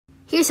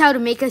Here's how to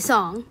make a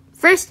song.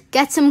 First,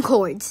 get some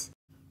chords.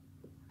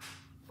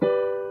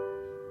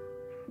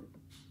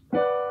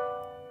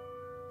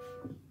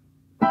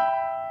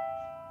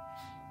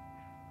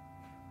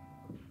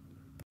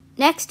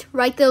 Next,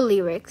 write the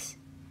lyrics.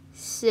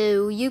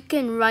 So you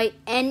can write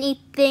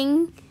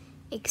anything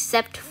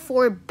except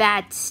for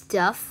bad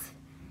stuff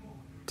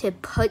to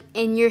put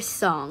in your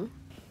song.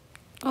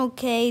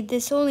 Okay,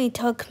 this only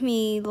took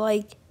me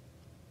like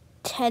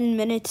 10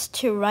 minutes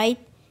to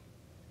write.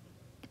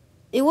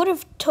 It would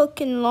have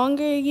taken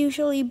longer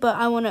usually, but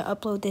I want to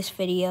upload this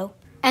video.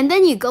 And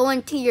then you go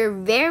into your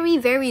very,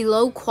 very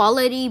low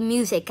quality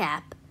music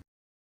app.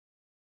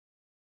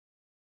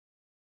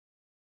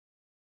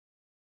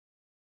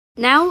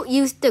 Now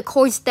use the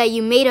chords that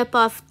you made up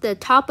off the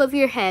top of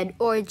your head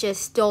or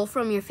just stole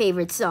from your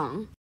favorite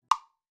song.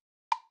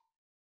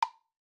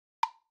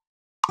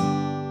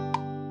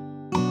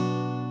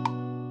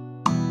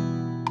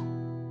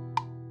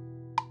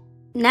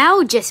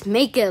 Now just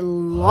make it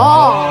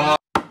long.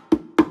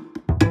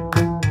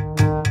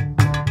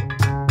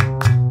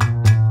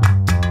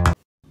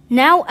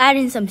 Now add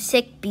in some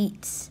sick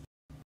beats.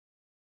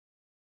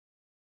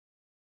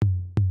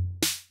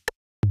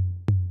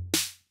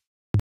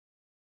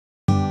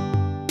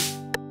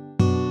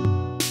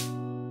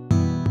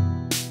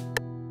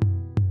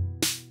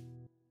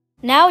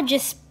 Now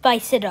just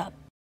spice it up.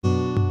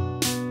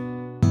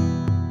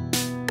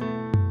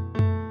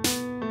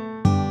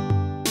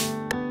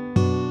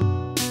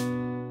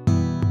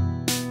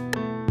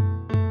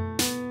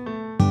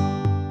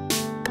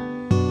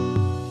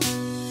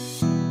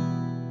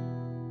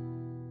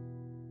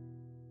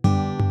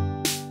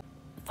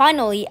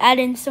 Finally, add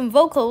in some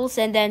vocals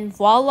and then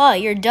voila,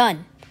 you're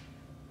done.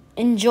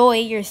 Enjoy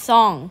your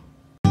song.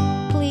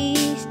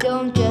 Please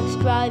don't just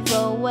drive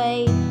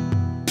away.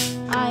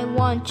 I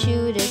want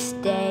you to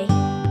stay.